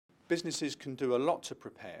businesses can do a lot to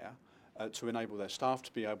prepare to enable their staff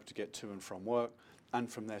to be able to get to and from work, and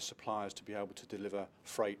from their suppliers to be able to deliver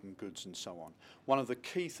freight and goods and so on. One of the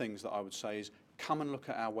key things that I would say is come and look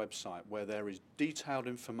at our website, where there is detailed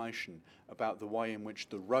information about the way in which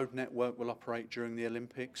the road network will operate during the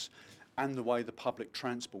Olympics and the way the public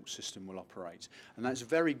transport system will operate. And that's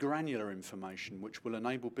very granular information which will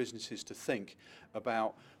enable businesses to think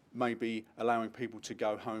about maybe allowing people to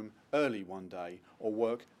go home early one day or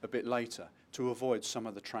work a bit later to avoid some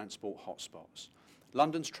of the transport hotspots.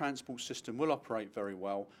 London's transport system will operate very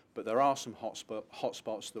well, but there are some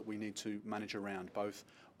hotspots that we need to manage around, both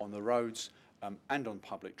on the roads and on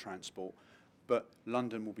public transport. But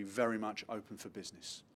London will be very much open for business.